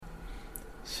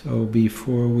So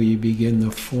before we begin the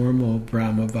formal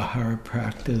Brahma Vihara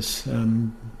practice,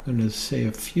 I'm going to say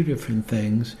a few different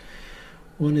things.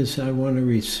 One is I want to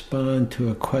respond to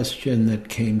a question that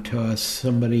came to us.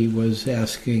 Somebody was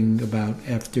asking about,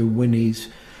 after Winnie's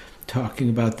talking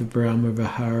about the Brahma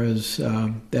Viharas,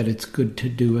 that it's good to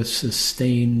do a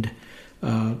sustained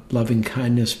loving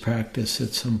kindness practice at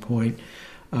some point.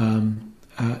 And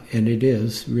it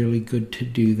is really good to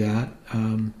do that.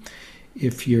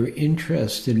 If you're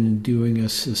interested in doing a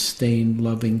sustained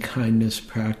loving kindness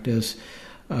practice,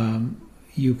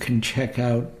 you can check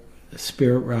out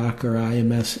Spirit Rock or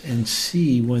IMS and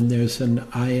see when there's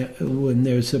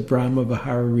a Brahma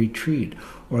Vihara retreat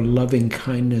or loving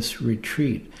kindness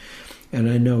retreat. And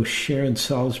I know Sharon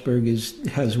Salzberg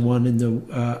has one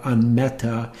on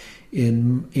Metta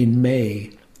in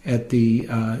May at the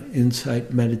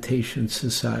Insight Meditation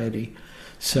Society.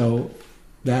 So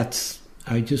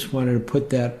I just wanted to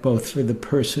put that both for the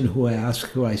person who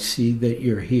asked, who I see that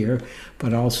you're here,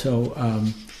 but also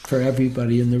for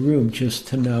everybody in the room, just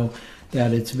to know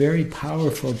that it's very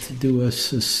powerful to do a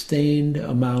sustained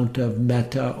amount of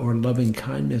metta or loving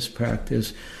kindness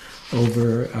practice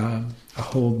over a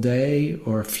whole day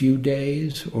or a few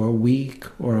days or a week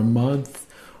or a month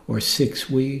or 6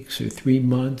 weeks or 3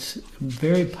 months.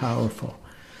 Very powerful.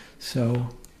 So,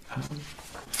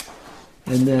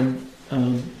 and then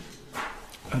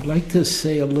I'd like to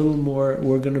say a little more.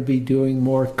 We're going to be doing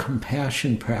more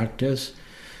compassion practice,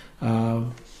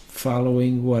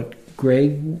 following what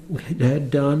Greg had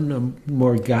done, a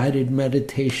more guided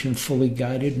meditation, fully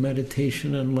guided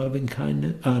meditation on loving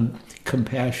kindness, on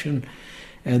compassion.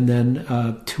 And then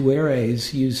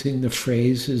Tueres using the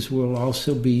phrases. We'll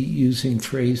also be using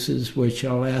phrases which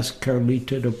I'll ask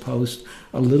Carlita to post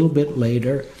a little bit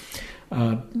later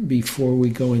before we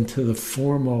go into the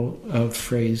formal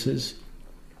phrases.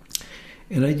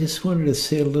 And I just wanted to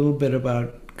say a little bit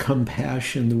about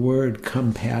compassion, the word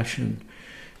compassion.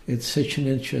 It's such an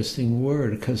interesting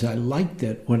word because I liked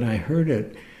it when I heard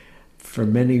it for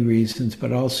many reasons,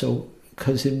 but also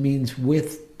because it means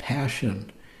with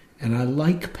passion. And I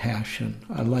like passion.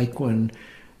 I like when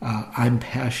I'm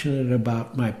passionate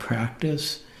about my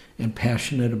practice and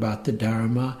passionate about the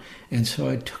Dharma. And so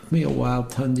it took me a while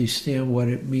to understand what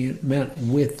it meant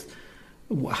with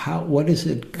how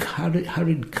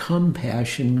did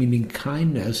compassion, meaning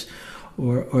kindness,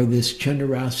 or this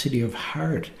generosity of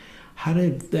heart, how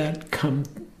did that come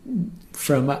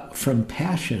from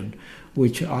passion,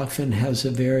 which often has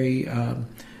a very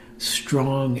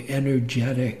strong,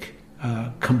 energetic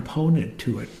component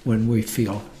to it when we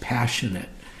feel passionate,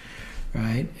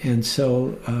 right? And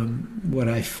so what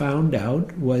I found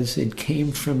out was it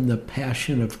came from the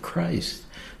Passion of Christ,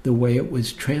 the way it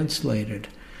was translated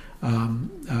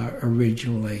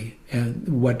originally, and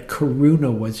what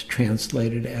karuna was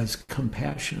translated as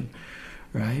compassion,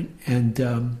 right?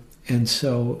 And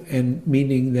so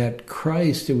meaning that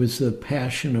Christ, it was the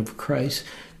passion of Christ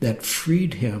that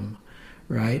freed him,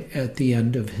 right, at the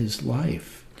end of his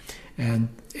life. And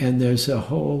there's a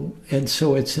whole, and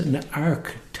so it's an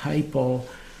archetypal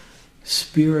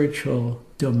spiritual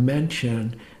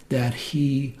dimension that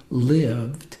he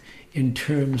lived in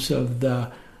terms of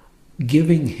the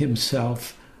giving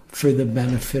himself for the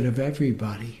benefit of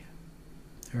everybody,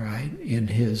 right, in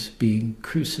his being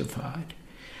crucified.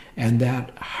 And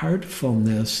that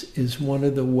heartfulness is one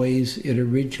of the ways it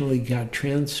originally got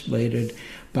translated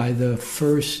by the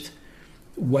first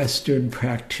Western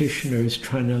practitioners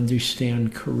trying to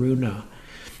understand karuna.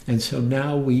 And so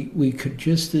now we could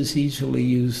just as easily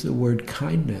use the word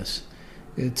kindness.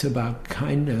 It's about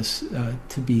kindness,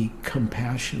 to be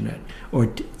compassionate, or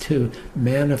to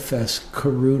manifest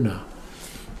karuna.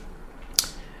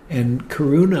 And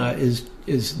karuna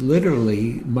is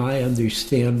literally, my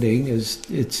understanding, is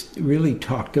it's really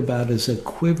talked about as a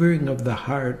quivering of the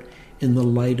heart in the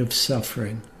light of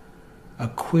suffering. A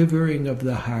quivering of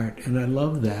the heart. And I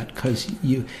love that because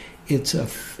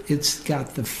it's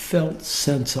got the felt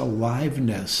sense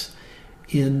aliveness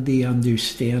in the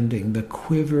understanding, the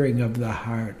quivering of the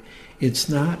heart. It's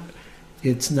not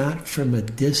from a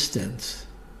distance.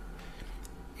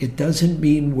 It doesn't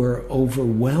mean we're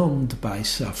overwhelmed by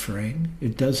suffering.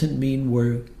 It doesn't mean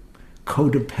we're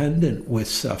codependent with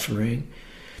suffering.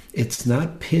 It's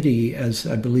not pity, as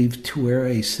I believe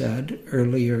Tuere said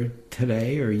earlier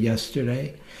today or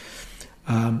yesterday,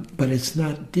 but it's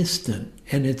not distant,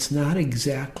 and it's not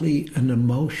exactly an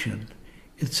emotion.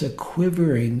 It's a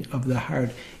quivering of the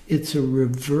heart. It's a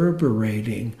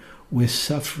reverberating with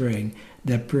suffering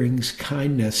that brings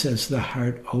kindness as the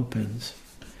heart opens.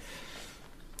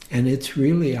 And it's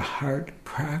really a heart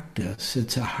practice.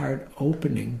 It's a heart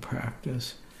opening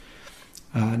practice.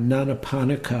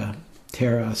 Nanapanaka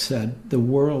Thera said, the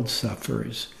world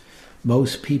suffers.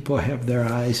 Most people have their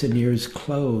eyes and ears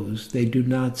closed. They do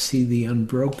not see the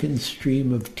unbroken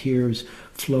stream of tears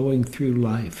flowing through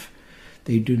life.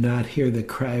 They do not hear the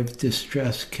cry of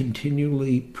distress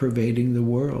continually pervading the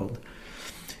world.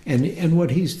 And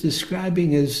what he's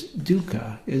describing is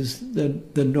dukkha, is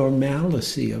the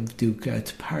normalcy of dukkha.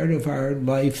 It's part of our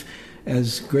life,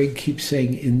 as Greg keeps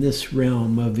saying, in this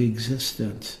realm of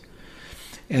existence.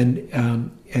 And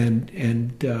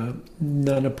Nanapanaka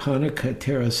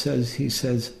Thera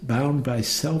says, bound by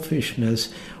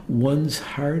selfishness, one's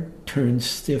heart turns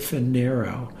stiff and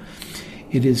narrow.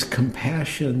 It is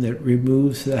compassion that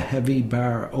removes the heavy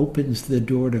bar, opens the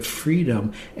door to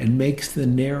freedom, and makes the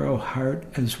narrow heart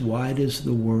as wide as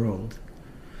the world.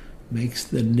 Makes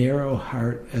the narrow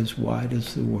heart as wide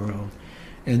as the world.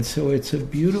 And so it's a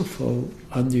beautiful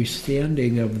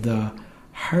understanding of the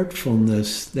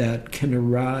heartfulness that can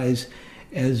arise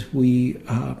as we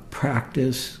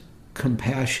practice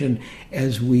compassion,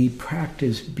 as we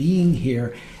practice being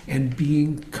here and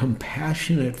being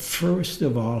compassionate, first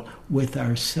of all, with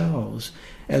ourselves,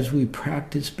 as we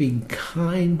practice being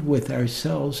kind with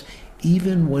ourselves,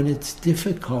 even when it's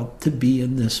difficult to be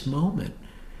in this moment.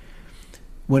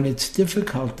 When it's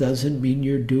difficult doesn't mean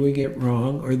you're doing it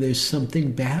wrong or there's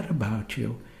something bad about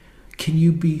you. Can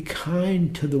you be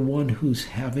kind to the one who's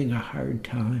having a hard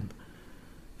time?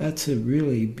 That's a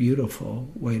really beautiful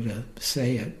way to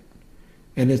say it.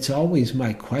 And it's always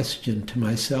my question to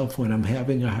myself when I'm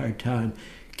having a hard time,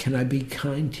 can I be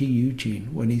kind to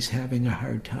Eugene when he's having a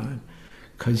hard time?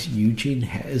 Because Eugene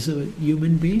is a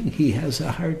human being. He has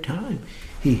a hard time.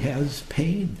 He has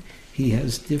pain. He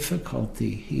has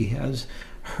difficulty. He has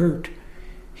hurt.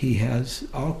 He has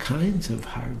all kinds of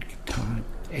hard time.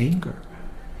 Anger,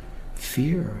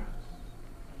 fear.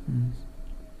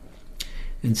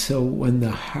 And so when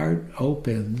the heart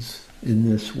opens in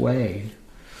this way,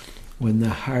 when the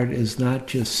heart is not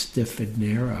just stiff and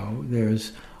narrow,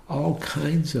 there's all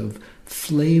kinds of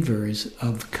flavors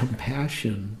of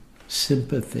compassion,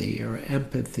 sympathy or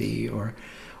empathy or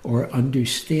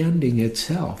understanding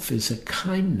itself is a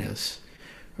kindness,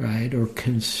 right? Or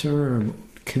concern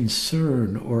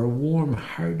or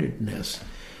warm-heartedness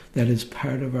that is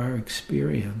part of our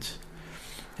experience.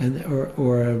 And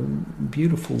or a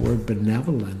beautiful word,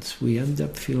 benevolence. We end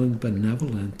up feeling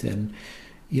benevolent and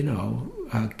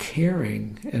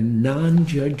caring and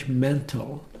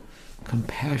non-judgmental.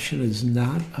 Compassion is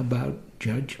not about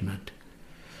judgment.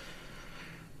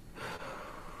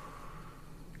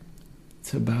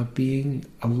 It's about being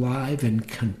alive and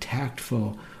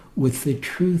contactful with the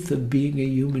truth of being a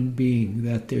human being,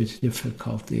 that there's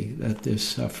difficulty, that there's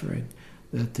suffering,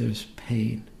 that there's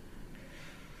pain.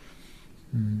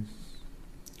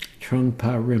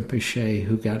 Trungpa Rinpoche,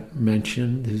 who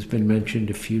has been mentioned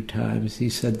a few times, he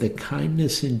said, the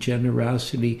kindness and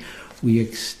generosity we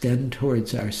extend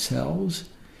towards ourselves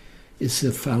is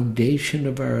the foundation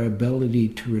of our ability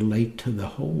to relate to the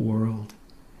whole world.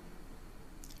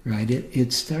 Right?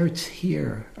 It starts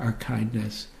here, our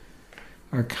kindness.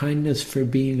 Our kindness for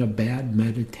being a bad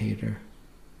meditator,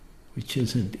 which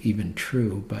isn't even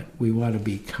true, but we want to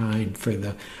be kind for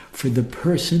the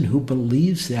person who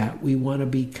believes that. We want to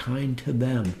be kind to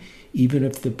them, even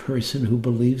if the person who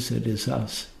believes it is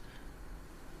us.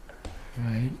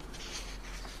 Right?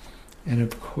 And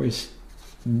of course,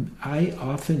 I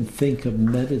often think of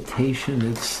meditation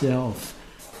itself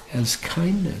as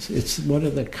kindness. It's one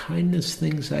of the kindest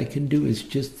things I can do is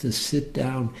just to sit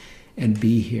down and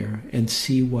be here and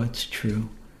see what's true.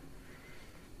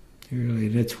 Really,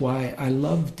 and it's why I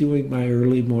love doing my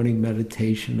early morning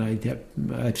meditation.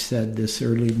 I've said this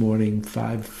early morning,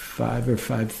 5 or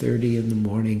 5:30 in the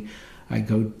morning, I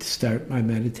go start my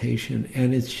meditation,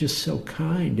 and it's just so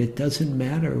kind. It doesn't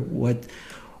matter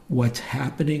what's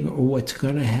happening or what's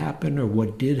going to happen or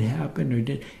what did happen or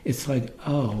did. It's like,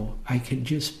 oh, I can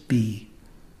just be.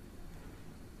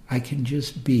 I can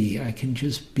just be. I can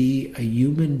just be a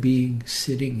human being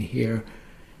sitting here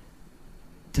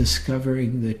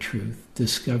discovering the truth,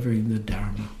 discovering the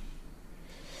Dharma.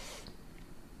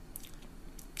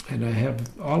 And I have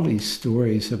all these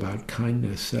stories about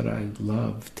kindness that I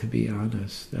love, to be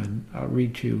honest. And I'll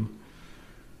read you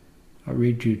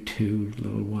 2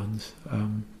 little ones.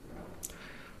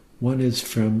 One is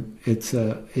it's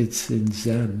in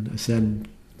Zen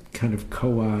kind of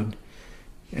koan.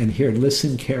 And here,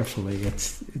 listen carefully.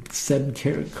 It's Zen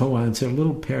koans are a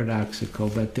little paradoxical,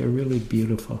 but they're really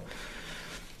beautiful.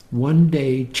 One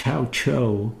day, Chao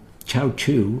Chu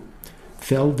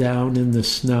fell down in the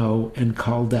snow and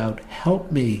called out, "Help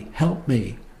me, help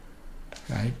me."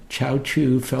 Right? Chao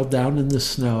Chu fell down in the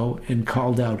snow and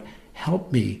called out,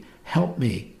 "Help me, help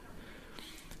me."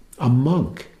 A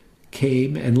monk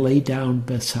came and lay down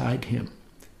beside him.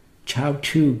 Chao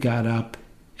Chu got up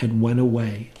and went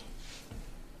away.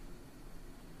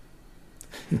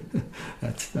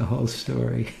 That's the whole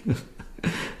story.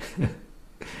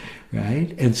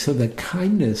 Right? And so the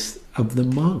kindness of the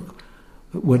monk,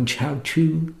 when Chao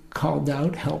Chu called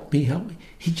out, "Help me, help me,"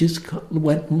 he just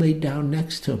went and laid down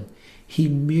next to him. He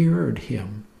mirrored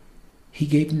him. He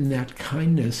gave him that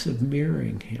kindness of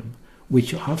mirroring him,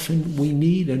 which often we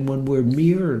need. And when we're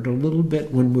mirrored a little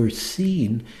bit, when we're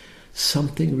seen,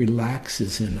 something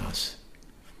relaxes in us.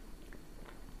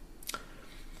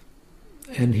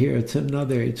 And here it's a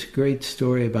great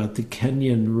story about the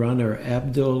Kenyan runner,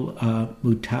 Abdul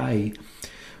Mutai,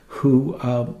 who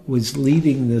was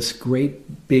leading this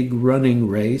great big running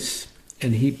race,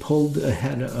 and he pulled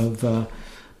ahead of a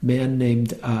man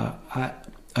named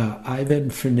Ivan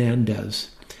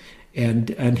Fernandez.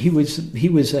 And he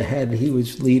was ahead, he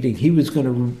was leading, he was going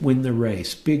to win the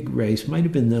race, big race, might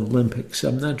have been the Olympics,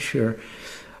 I'm not sure.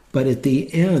 But at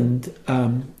the end,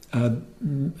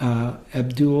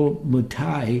 Abdul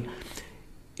Mutai,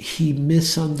 he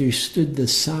misunderstood the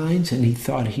signs and he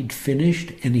thought he'd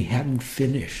finished, and he hadn't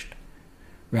finished,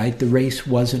 right? The race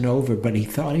wasn't over, but he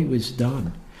thought he was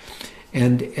done.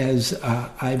 And as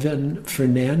Ivan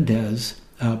Fernandez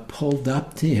pulled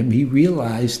up to him, he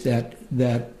realized that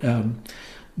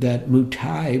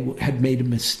Mutai had made a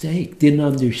mistake, didn't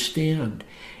understand.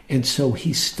 And so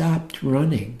he stopped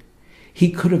running. He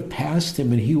could have passed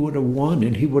him and he would have won,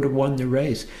 and he would have won the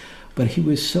race. But he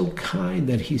was so kind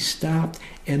that he stopped,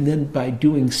 and then by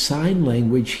doing sign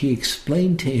language, he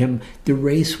explained to him the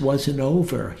race wasn't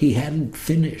over. He hadn't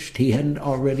finished. He hadn't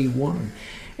already won.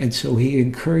 And so he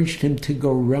encouraged him to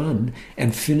go run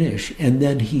and finish, and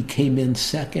then he came in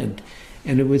second.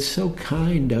 And it was so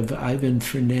kind of Ivan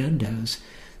Fernandez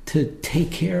to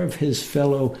take care of his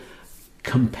fellow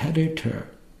competitor,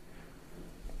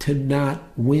 to not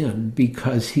win,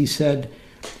 because he said,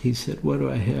 what do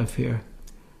I have here?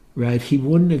 Right, he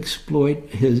wouldn't exploit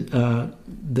his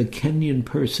the Kenyan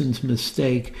person's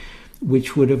mistake,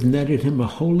 which would have netted him a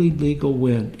wholly legal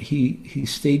win. He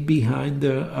stayed behind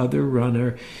the other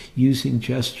runner, using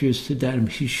gestures to guide him.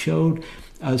 He showed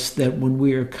us that when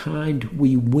we are kind,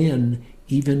 we win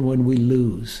even when we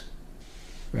lose.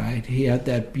 Right? He had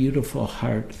that beautiful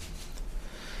heart.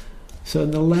 So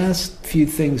in the last few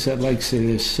things I'd like to say,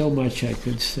 there's so much I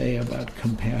could say about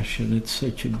compassion. It's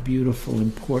such a beautiful,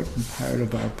 important part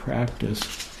of our practice.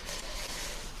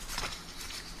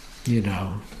 You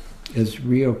know, as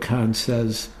Ryokan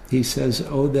says, he says,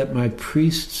 "Oh, that my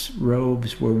priest's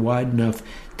robes were wide enough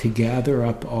to gather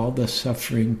up all the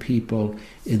suffering people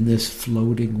in this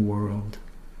floating world."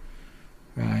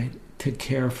 Right? To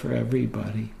care for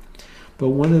everybody. But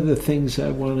one of the things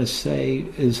I want to say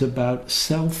is about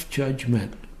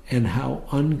self-judgment and how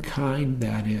unkind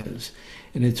that is.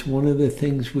 And it's one of the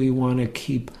things we want to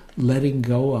keep letting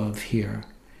go of here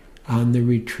on the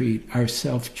retreat, our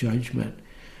self-judgment.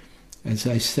 As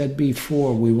I said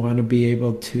before, we want to be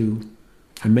able to,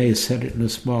 I may have said it in a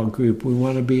small group, we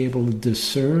want to be able to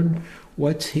discern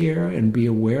what's here and be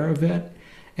aware of it,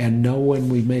 and know when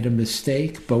we made a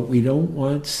mistake, but we don't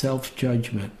want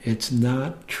self-judgment. It's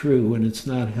not true and it's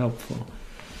not helpful.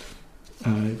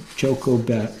 Joko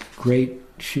Beck,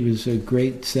 she was a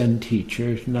great Zen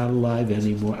teacher, not alive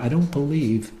anymore. I don't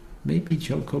believe, maybe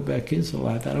Joko Beck is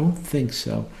alive, I don't think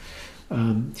so.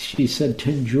 She said,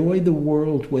 "To enjoy the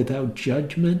world without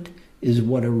judgment is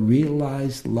what a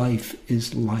realized life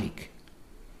is like."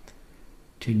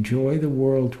 To enjoy the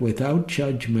world without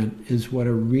judgment is what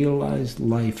a realized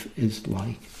life is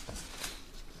like.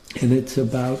 And it's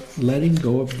about letting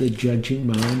go of the judging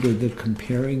mind or the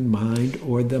comparing mind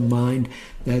or the mind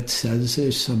that says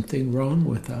there's something wrong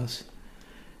with us.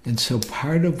 And so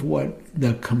part of what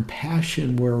the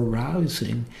compassion we're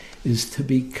arousing is to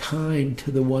be kind to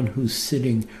the one who's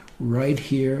sitting right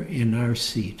here in our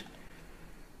seat,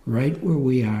 right where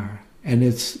we are. And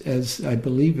it's, as I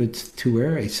believe it's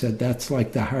Tuere said, that's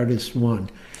like the hardest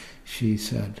one, she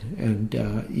said. And,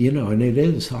 and it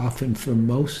is often for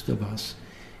most of us.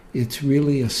 It's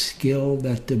really a skill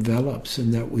that develops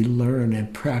and that we learn,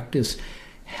 and practice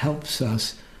helps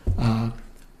us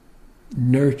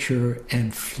nurture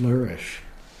and flourish,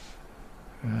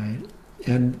 right?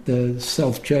 And the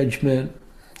self-judgment,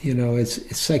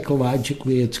 it's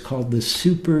psychologically, it's called the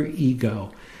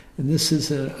superego. And this is,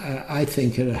 I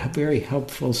think, a very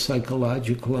helpful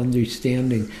psychological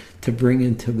understanding to bring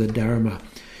into the Dharma.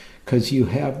 Because you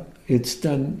have, it's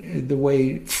done, the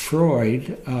way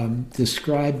Freud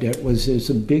described it was there's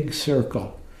a big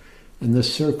circle, and the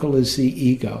circle is the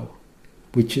ego,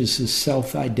 which is the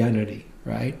self-identity,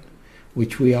 right?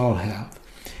 Which we all have.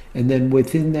 And then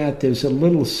within that there's a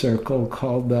little circle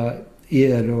called the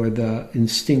id, or the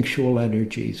instinctual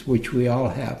energies, which we all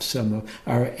have some of,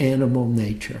 our animal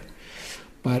nature.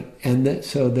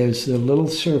 So there's the little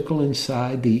circle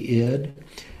inside, the id.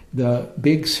 The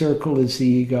big circle is the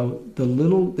ego.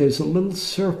 There's a little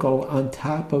circle on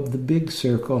top of the big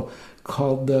circle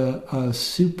called the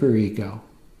superego.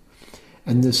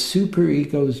 And the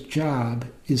superego's job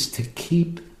is to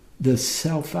keep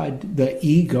the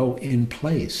ego in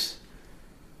place.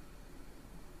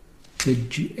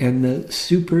 And the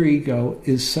superego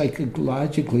is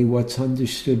psychologically what's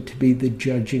understood to be the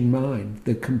judging mind,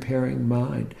 the comparing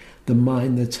mind, the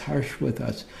mind that's harsh with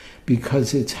us,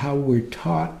 because it's how we're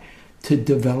taught to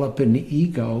develop an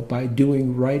ego, by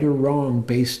doing right or wrong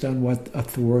based on what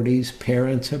authorities,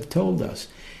 parents have told us.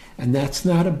 And that's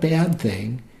not a bad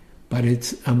thing, but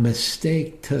it's a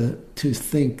mistake to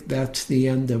think that's the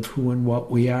end of who and what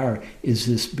we are, is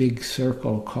this big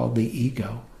circle called the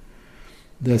ego.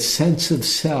 The sense of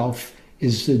self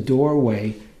is the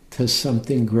doorway to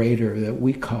something greater that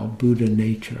we call Buddha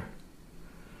nature.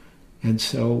 And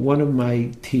so one of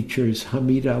my teachers,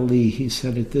 Hamid Ali, he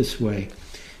said it this way.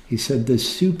 He said, the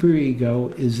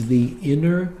superego is the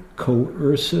inner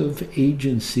coercive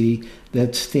agency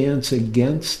that stands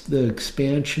against the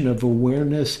expansion of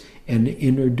awareness and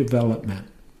inner development.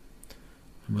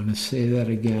 I'm going to say that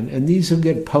again. And these will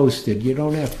get posted. You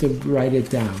don't have to write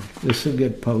it down. This will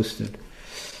get posted.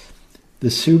 The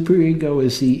superego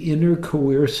is the inner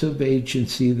coercive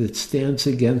agency that stands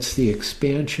against the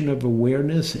expansion of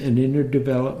awareness and inner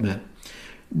development,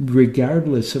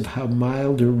 regardless of how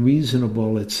mild or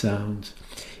reasonable it sounds.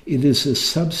 It is a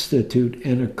substitute,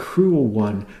 and a cruel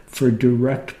one, for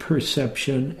direct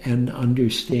perception and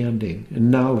understanding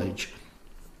and knowledge.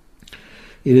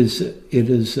 It is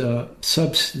a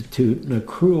substitute, and a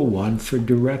cruel one, for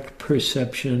direct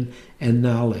perception and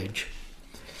knowledge.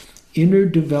 Inner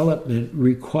development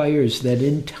requires that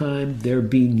in time there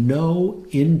be no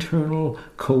internal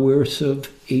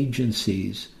coercive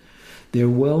agencies. There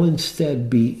will instead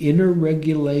be inner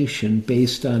regulation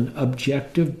based on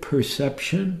objective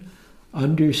perception,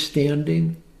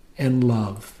 understanding, and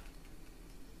love.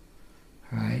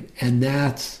 Right? And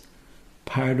that's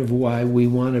part of why we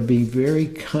want to be very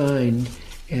kind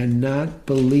and not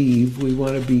believe. We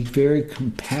want to be very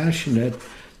compassionate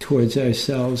towards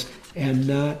ourselves and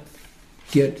not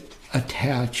get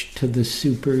attached to the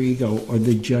superego or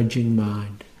the judging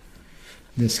mind.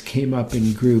 This came up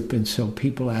in group, and so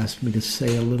people asked me to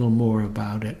say a little more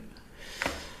about it.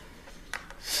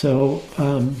 So,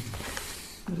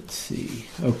 let's see.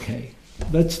 Okay,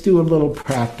 let's do a little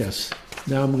practice.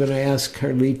 Now I'm going to ask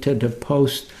Carlita to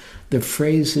post the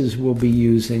phrases we'll be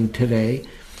using today.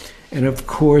 And of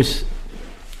course,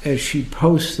 as she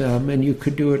posts them, and you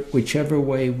could do it whichever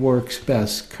way works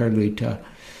best, Carlita,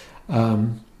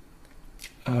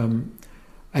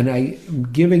 and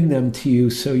I'm giving them to you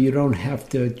so you don't have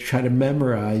to try to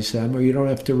memorize them, or you don't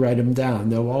have to write them down.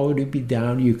 They'll already be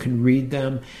down. You can read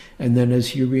them, and then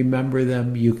as you remember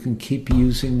them, you can keep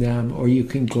using them, or you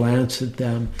can glance at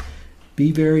them.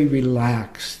 Be very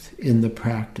relaxed in the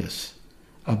practice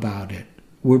about it.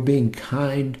 We're being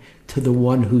kind to the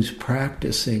one who's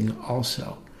practicing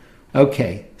also.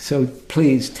 Okay, so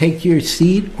please take your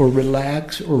seat or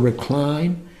relax or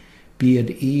recline. Be at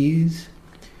ease.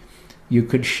 You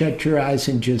could shut your eyes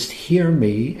and just hear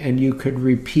me, and you could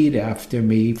repeat after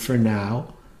me for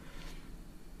now.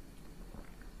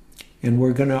 And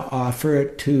we're going to offer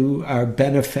it to our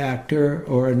benefactor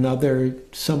or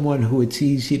someone who it's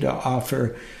easy to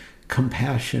offer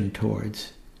compassion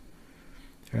towards.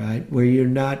 Right? Where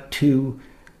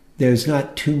there's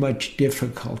not too much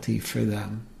difficulty for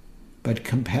them. But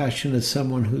compassion is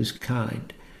someone who's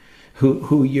kind,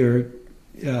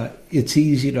 it's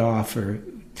easy to offer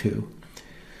to.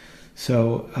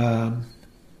 So,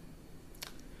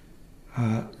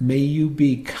 may you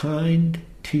be kind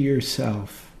to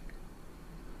yourself.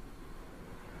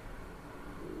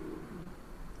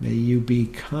 May you be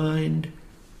kind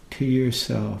to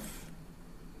yourself.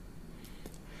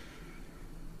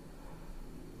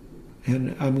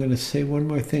 And I'm going to say one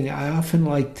more thing. I often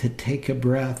like to take a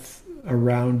breath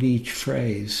around each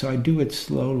phrase, so I do it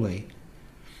slowly.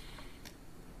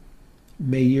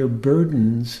 May your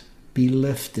burdens be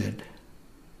lifted.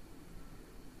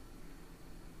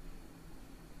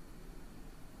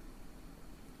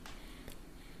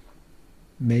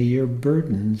 May your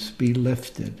burdens be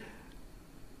lifted.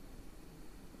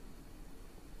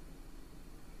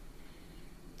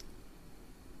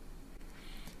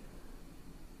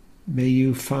 May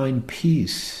you find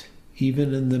peace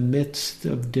even in the midst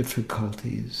of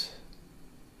difficulties.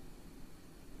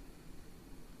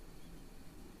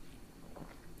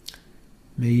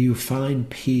 May you find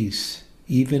peace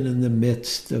even in the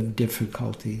midst of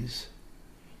difficulties.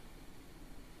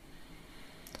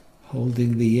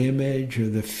 Holding the image or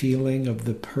the feeling of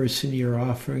the person you're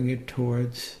offering it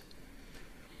towards,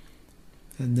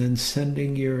 and then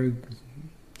sending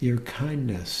your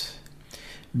kindness.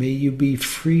 May you be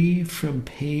free from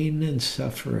pain and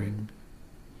suffering.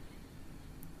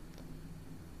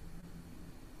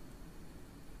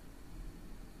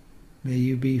 May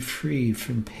you be free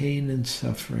from pain and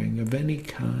suffering of any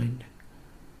kind.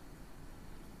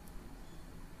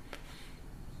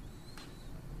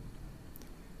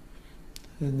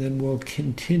 And then we'll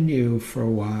continue for a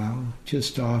while,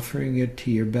 just offering it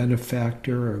to your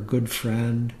benefactor or good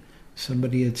friend,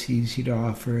 somebody it's easy to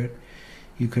offer it.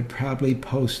 You could probably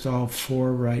post all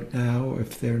 4 right now.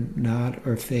 If they're not,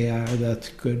 or if they are, that's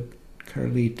good.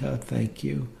 Carlita, thank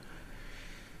you.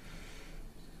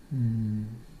 And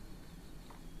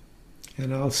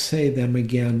I'll say them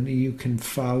again. You can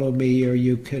follow me, or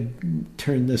you could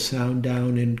turn the sound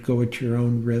down and go at your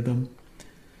own rhythm.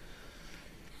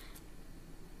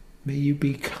 May you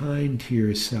be kind to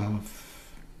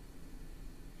yourself.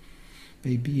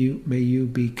 May you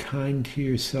be kind to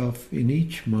yourself in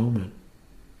each moment.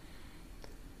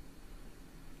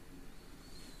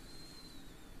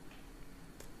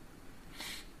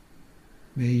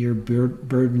 May your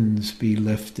burdens be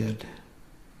lifted.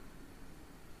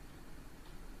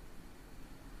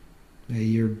 May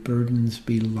your burdens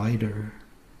be lighter.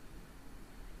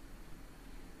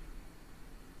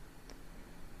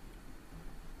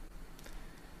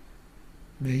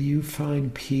 May you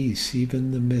find peace even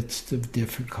in the midst of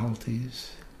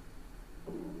difficulties.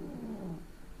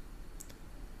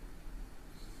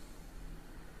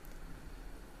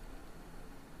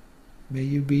 May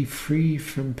you be free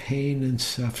from pain and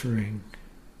suffering.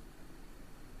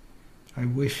 I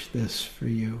wish this for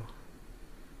you.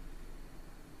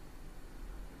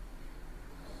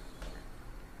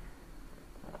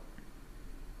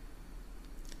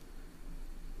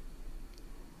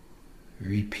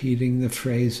 Repeating the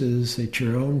phrases at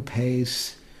your own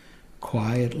pace,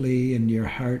 quietly in your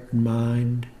heart and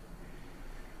mind.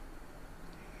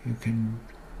 You can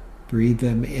breathe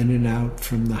them in and out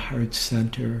from the heart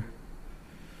center,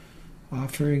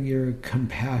 offering your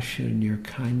compassion, your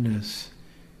kindness,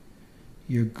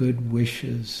 your good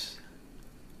wishes,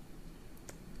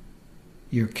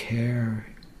 your care,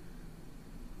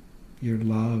 your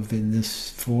love in this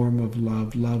form of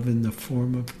love, love in the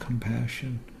form of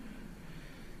compassion,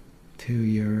 to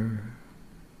your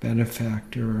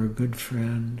benefactor or good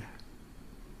friend.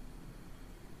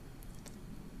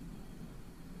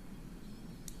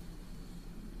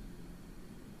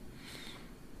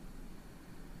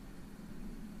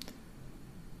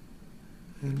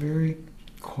 And very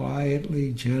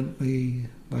quietly, gently,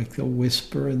 like the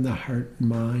whisper in the heart and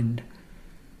mind,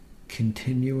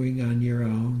 continuing on your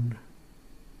own.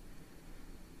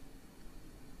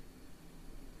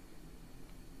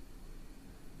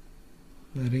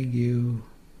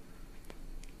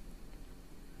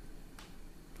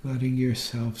 Letting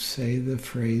yourself say the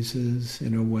phrases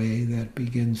in a way that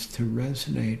begins to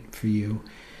resonate for you.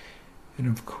 And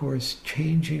of course,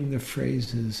 changing the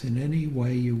phrases in any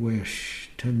way you wish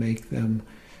to make them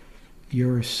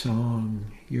your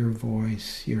song, your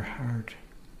voice, your heart.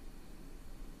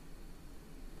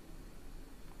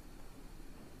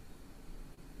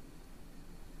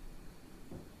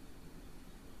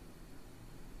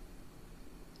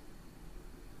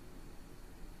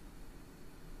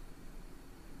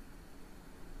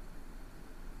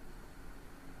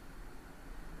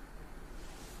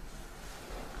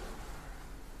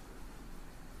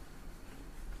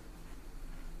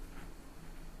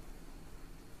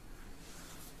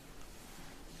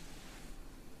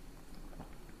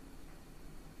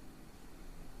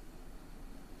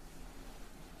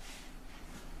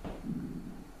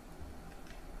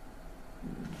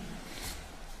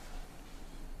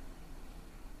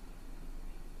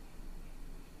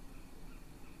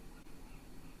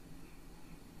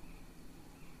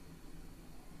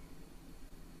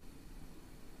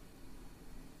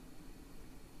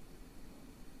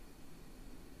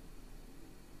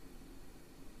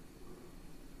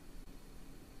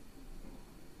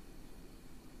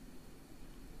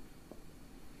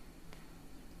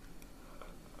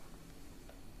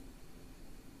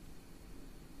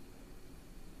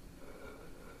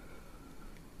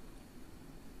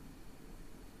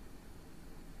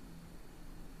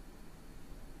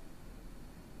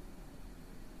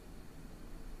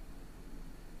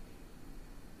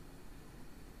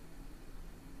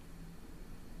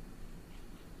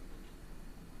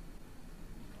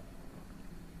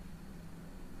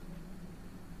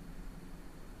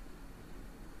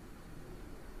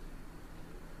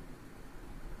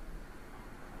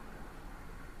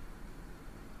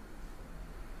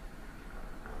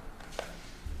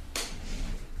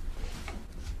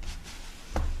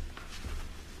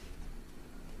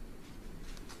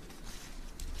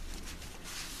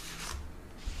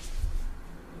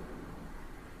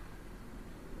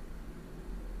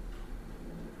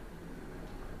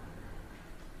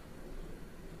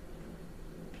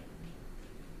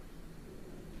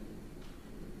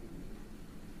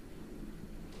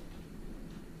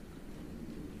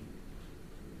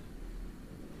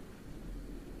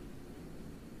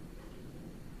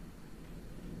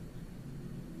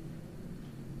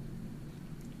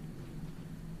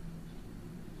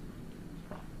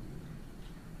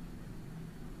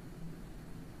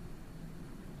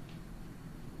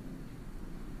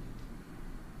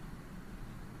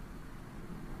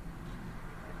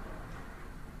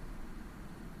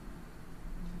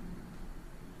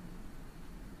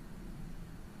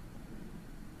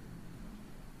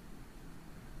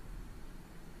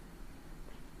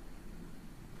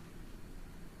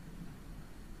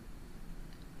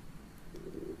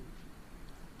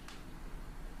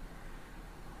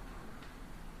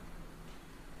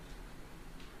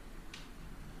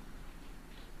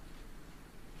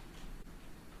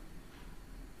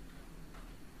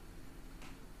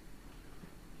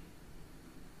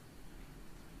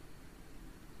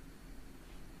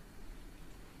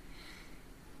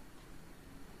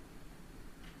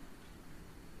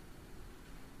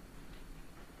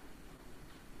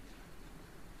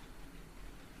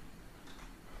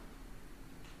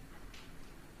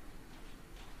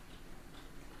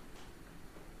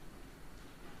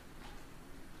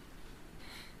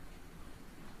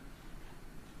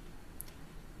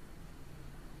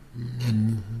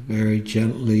 And very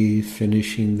gently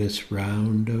finishing this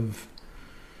round of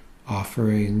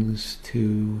offerings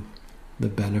to the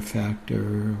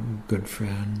benefactor, good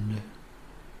friend.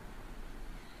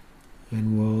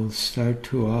 And we'll start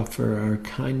to offer our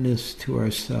kindness to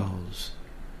ourselves.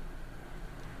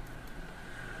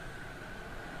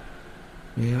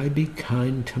 May I be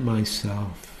kind to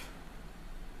myself.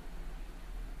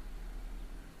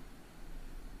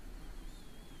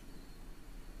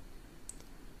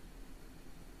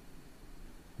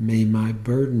 May my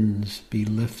burdens be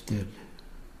lifted.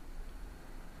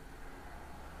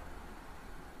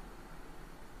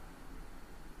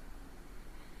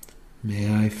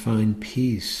 May I find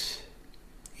peace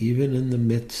even in the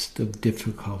midst of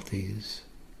difficulties.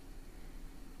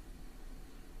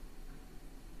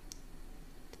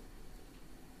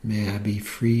 May I be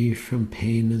free from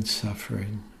pain and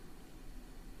suffering.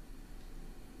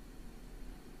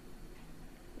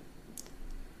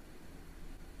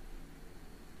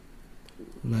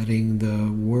 Letting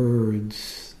the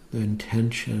words, the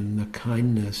intention, the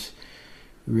kindness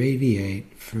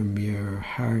radiate from your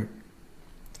heart.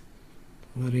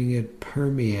 Letting it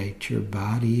permeate your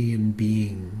body and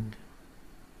being.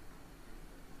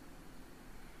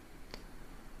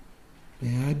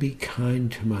 May I be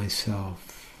kind to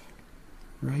myself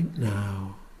right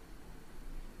now.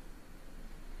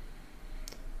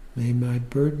 May my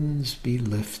burdens be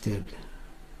lifted.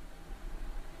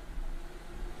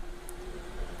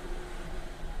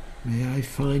 May I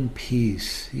find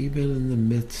peace even in the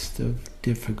midst of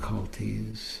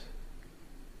difficulties.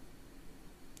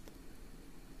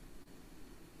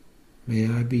 May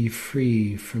I be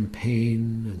free from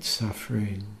pain and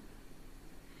suffering.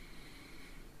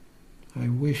 I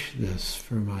wish this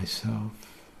for myself.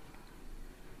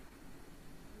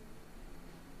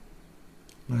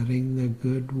 Letting the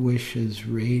good wishes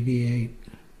radiate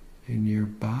in your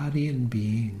body and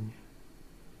being.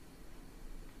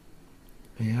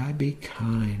 May I be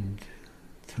kind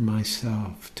to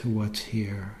myself, to what's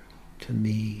here, to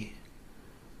me.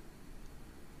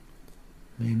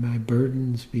 May my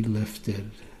burdens be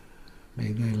lifted.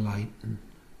 May they lighten.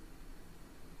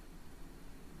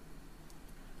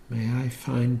 May I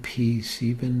find peace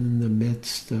even in the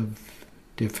midst of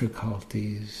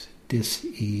difficulties,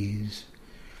 dis-ease.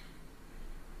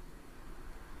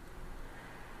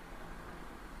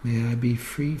 May I be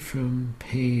free from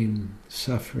pain,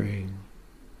 suffering.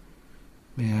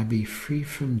 May I be free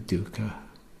from dukkha.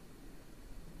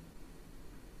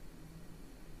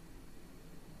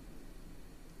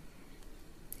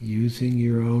 Using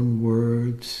your own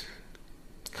words,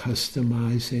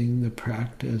 customizing the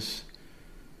practice.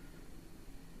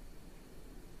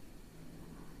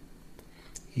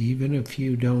 Even if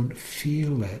you don't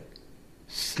feel it,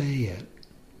 say it.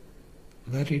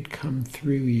 Let it come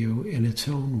through you in its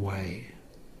own way.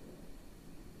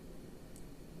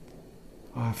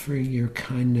 Offering your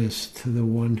kindness to the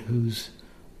one who's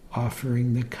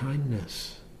offering the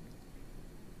kindness.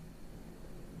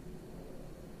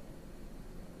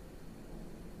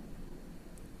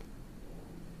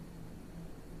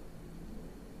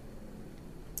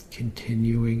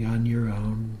 Continuing on your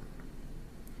own.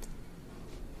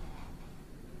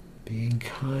 Being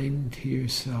kind to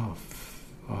yourself,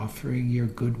 offering your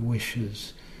good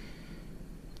wishes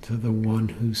to the one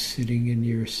who's sitting in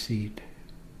your seat.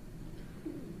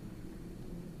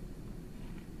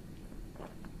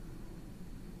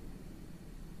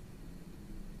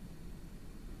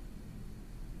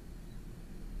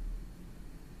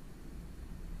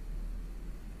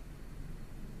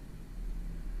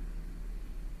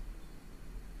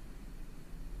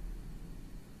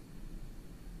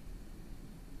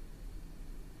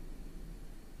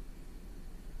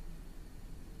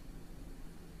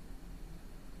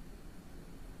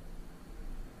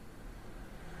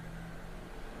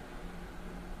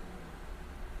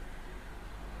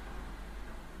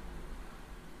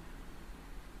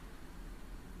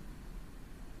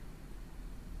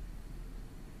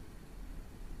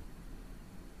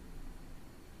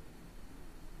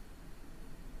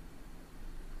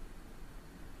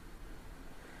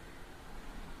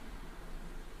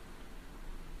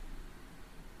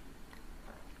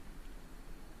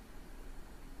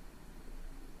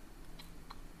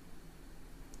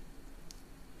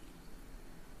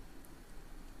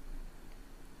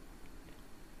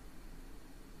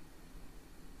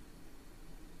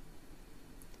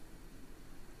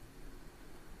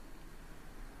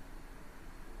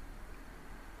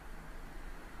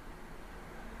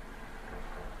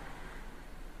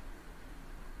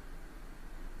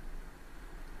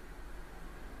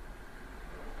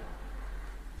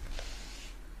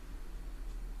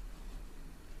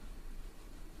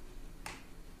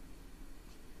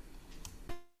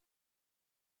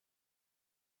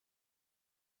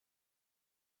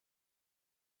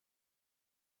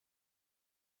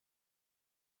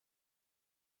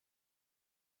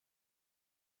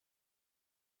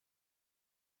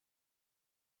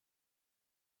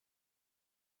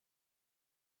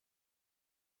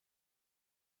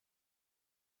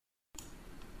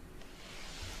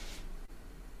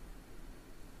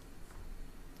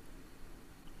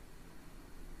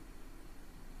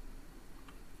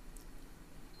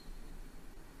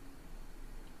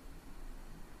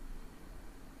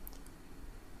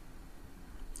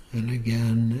 And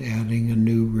again, adding a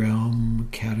new realm,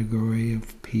 category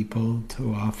of people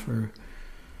to offer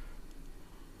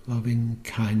loving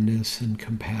kindness and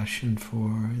compassion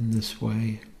for in this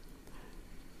way.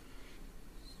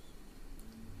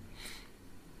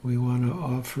 We want to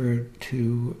offer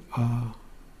to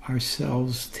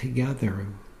ourselves together,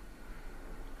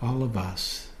 all of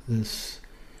us, this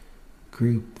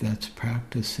group that's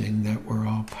practicing that we're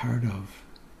all part of.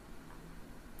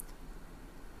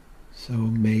 So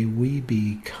may we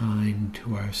be kind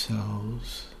to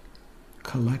ourselves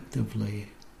collectively,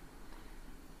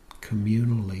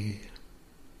 communally,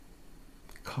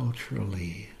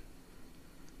 culturally.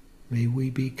 May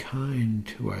we be kind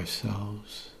to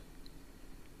ourselves.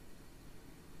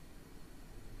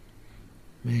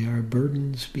 May our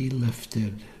burdens be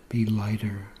lifted, be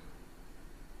lighter,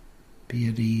 be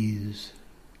at ease.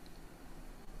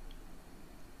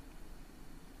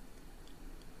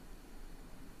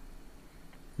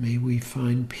 May we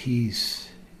find peace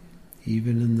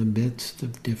even in the midst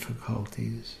of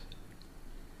difficulties.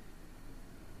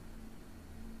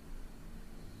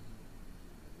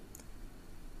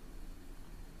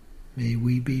 May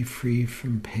we be free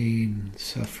from pain,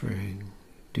 suffering,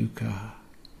 dukkha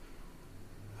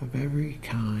of every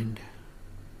kind.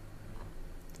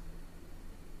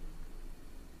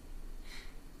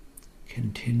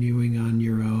 Continuing on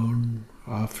your own,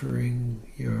 offering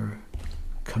your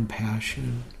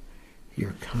compassion,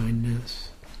 your kindness,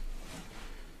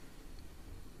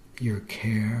 your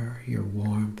care, your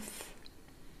warmth,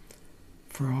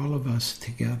 for all of us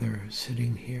together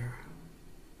sitting here.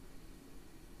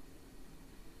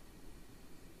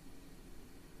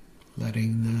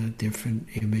 Letting the different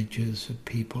images of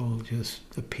people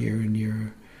just appear in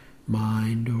your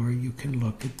mind, or you can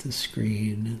look at the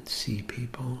screen and see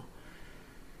people,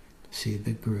 see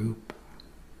the group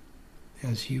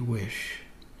as you wish.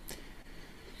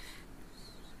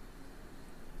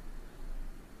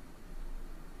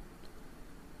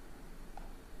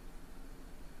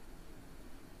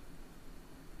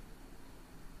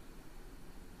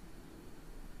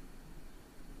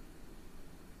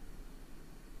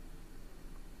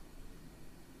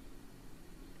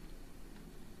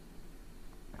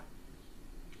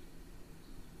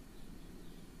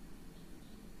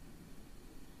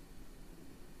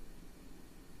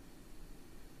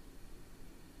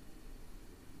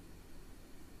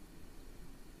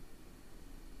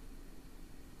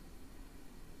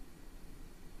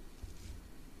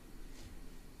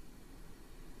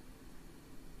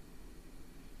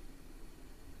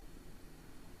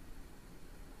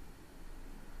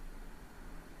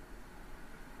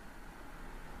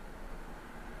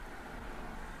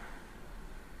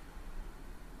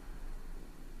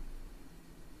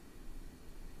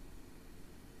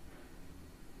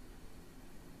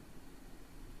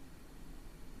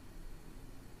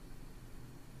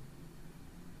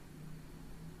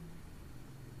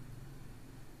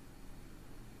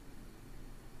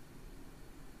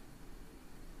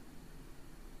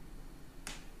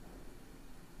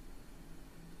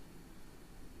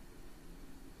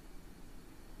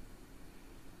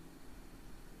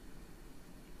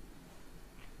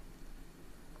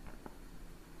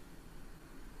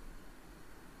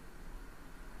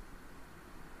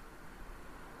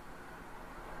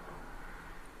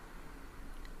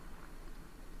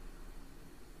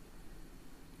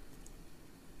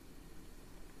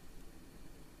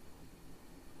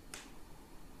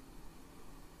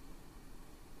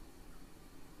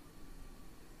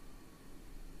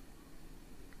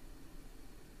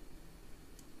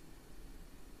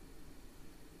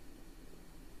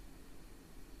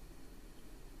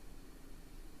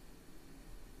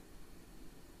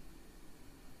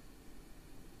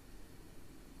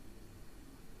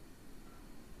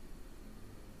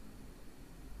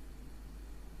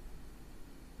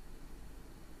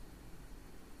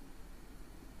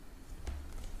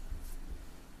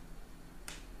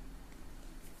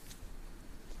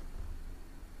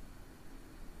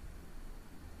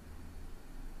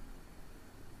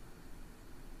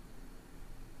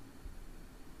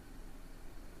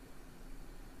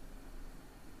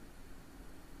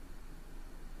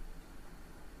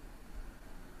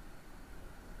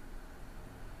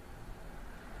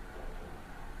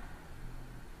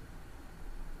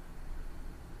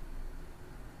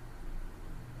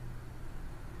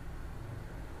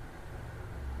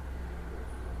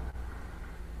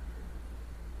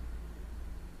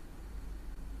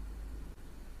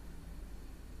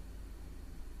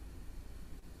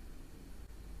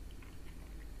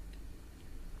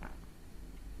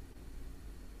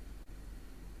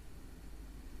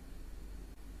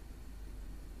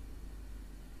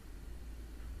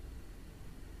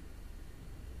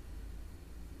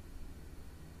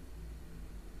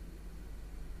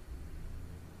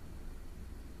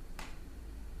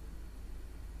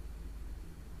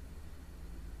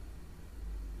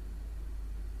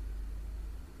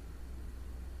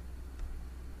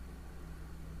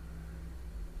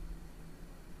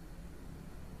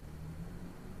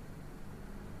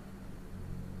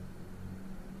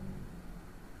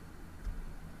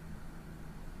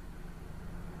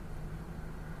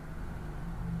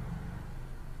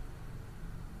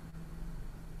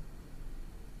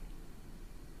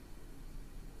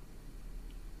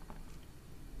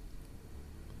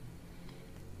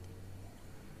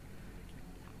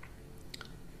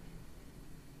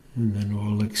 And then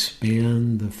we'll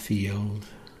expand the field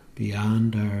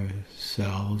beyond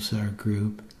ourselves, our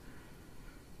group,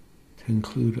 to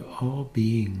include all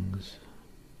beings.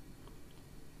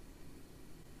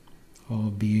 All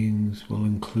beings will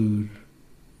include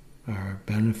our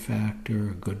benefactor,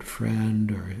 a good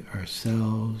friend, or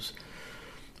ourselves,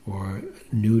 or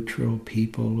neutral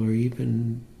people, or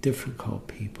even difficult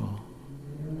people.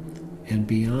 And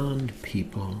beyond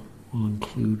people will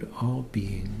include all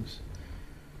beings.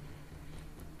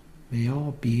 May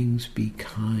all beings be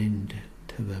kind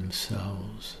to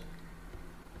themselves.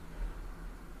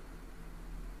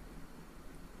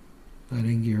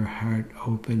 Letting your heart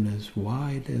open as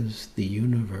wide as the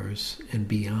universe and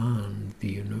beyond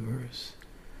the universe.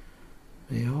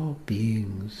 May all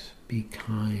beings be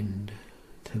kind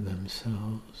to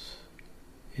themselves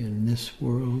in this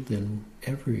world and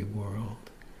every world.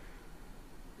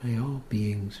 May all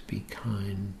beings be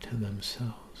kind to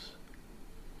themselves.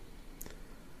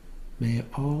 May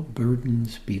all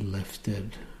burdens be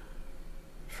lifted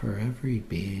for every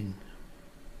being.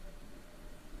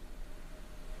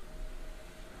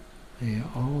 May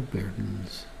all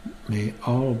burdens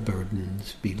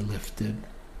be lifted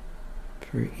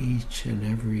for each and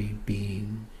every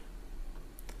being.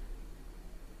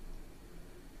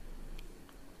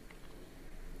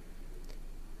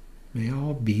 May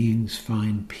all beings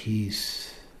find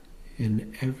peace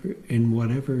in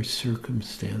whatever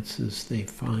circumstances they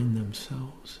find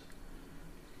themselves.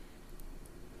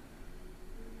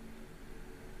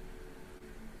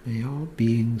 May all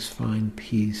beings find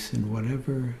peace in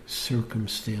whatever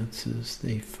circumstances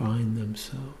they find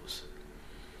themselves.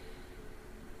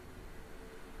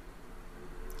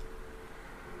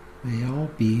 May all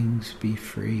beings be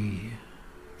free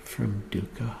from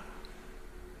dukkha.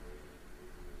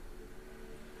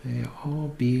 May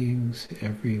all beings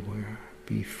everywhere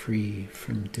be free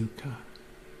from dukkha.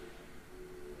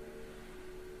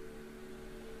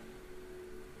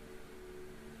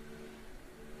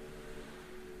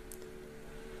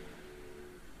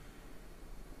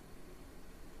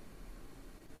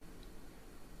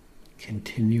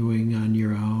 Continuing on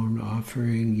your own,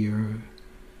 offering your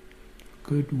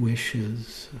good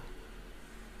wishes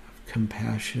of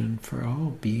compassion for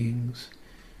all beings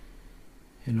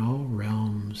in all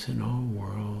realms, in all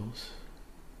worlds.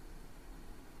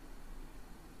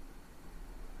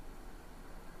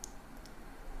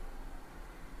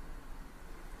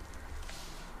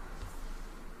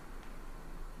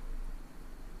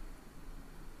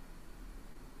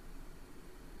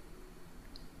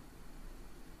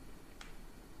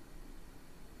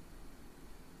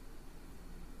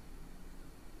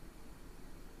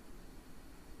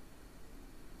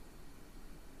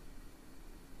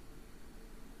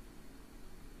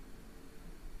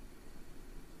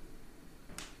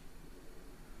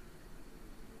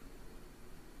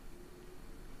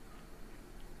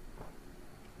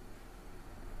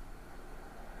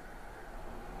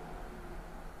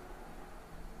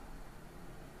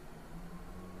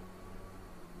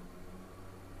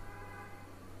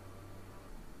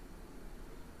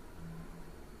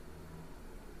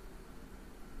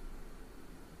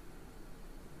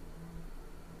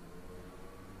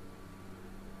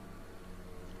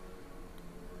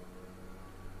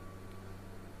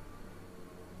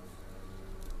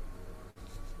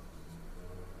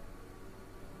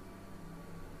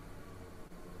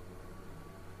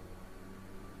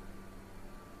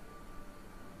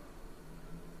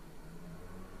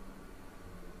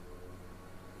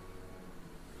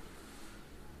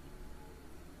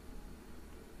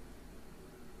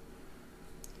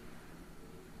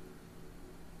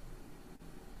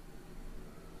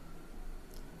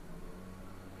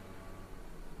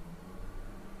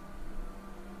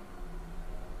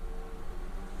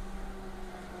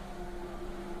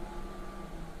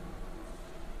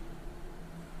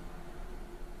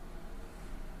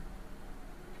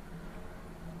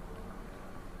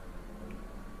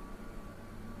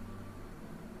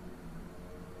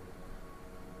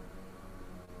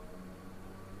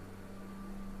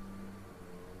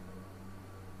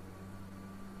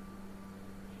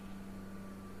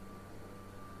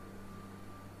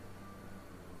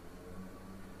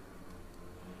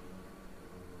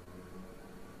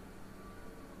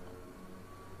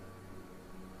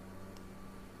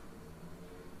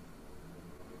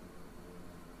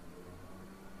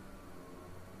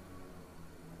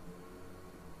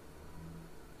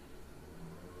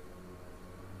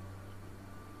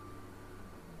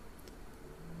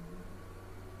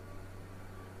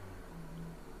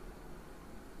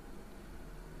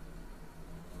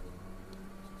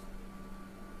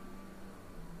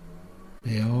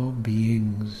 May all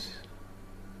beings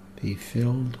be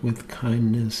filled with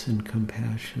kindness and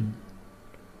compassion.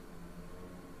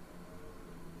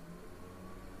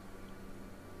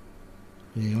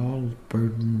 May all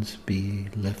burdens be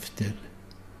lifted.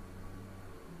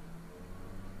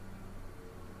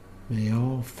 May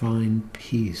all find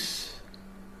peace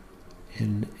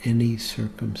in any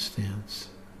circumstance.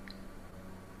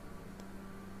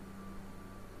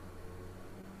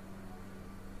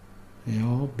 May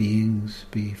all beings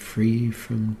be free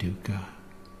from dukkha.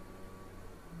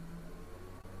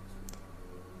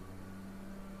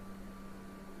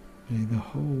 May the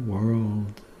whole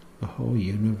world, the whole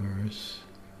universe,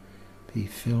 be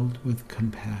filled with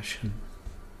compassion.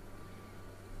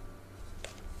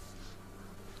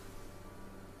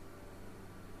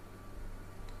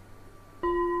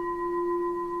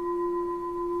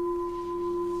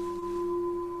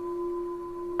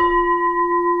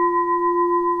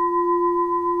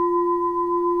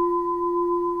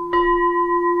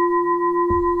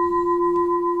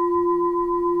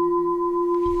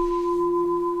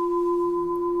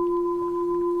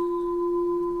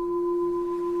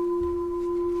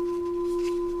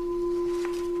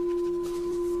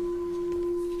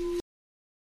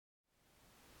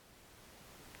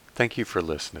 Thank you for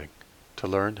listening. To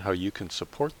learn how you can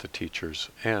support the teachers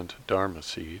and Dharma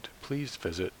Seed, please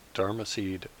visit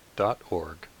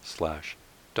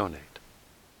dharmaseed.org/donate.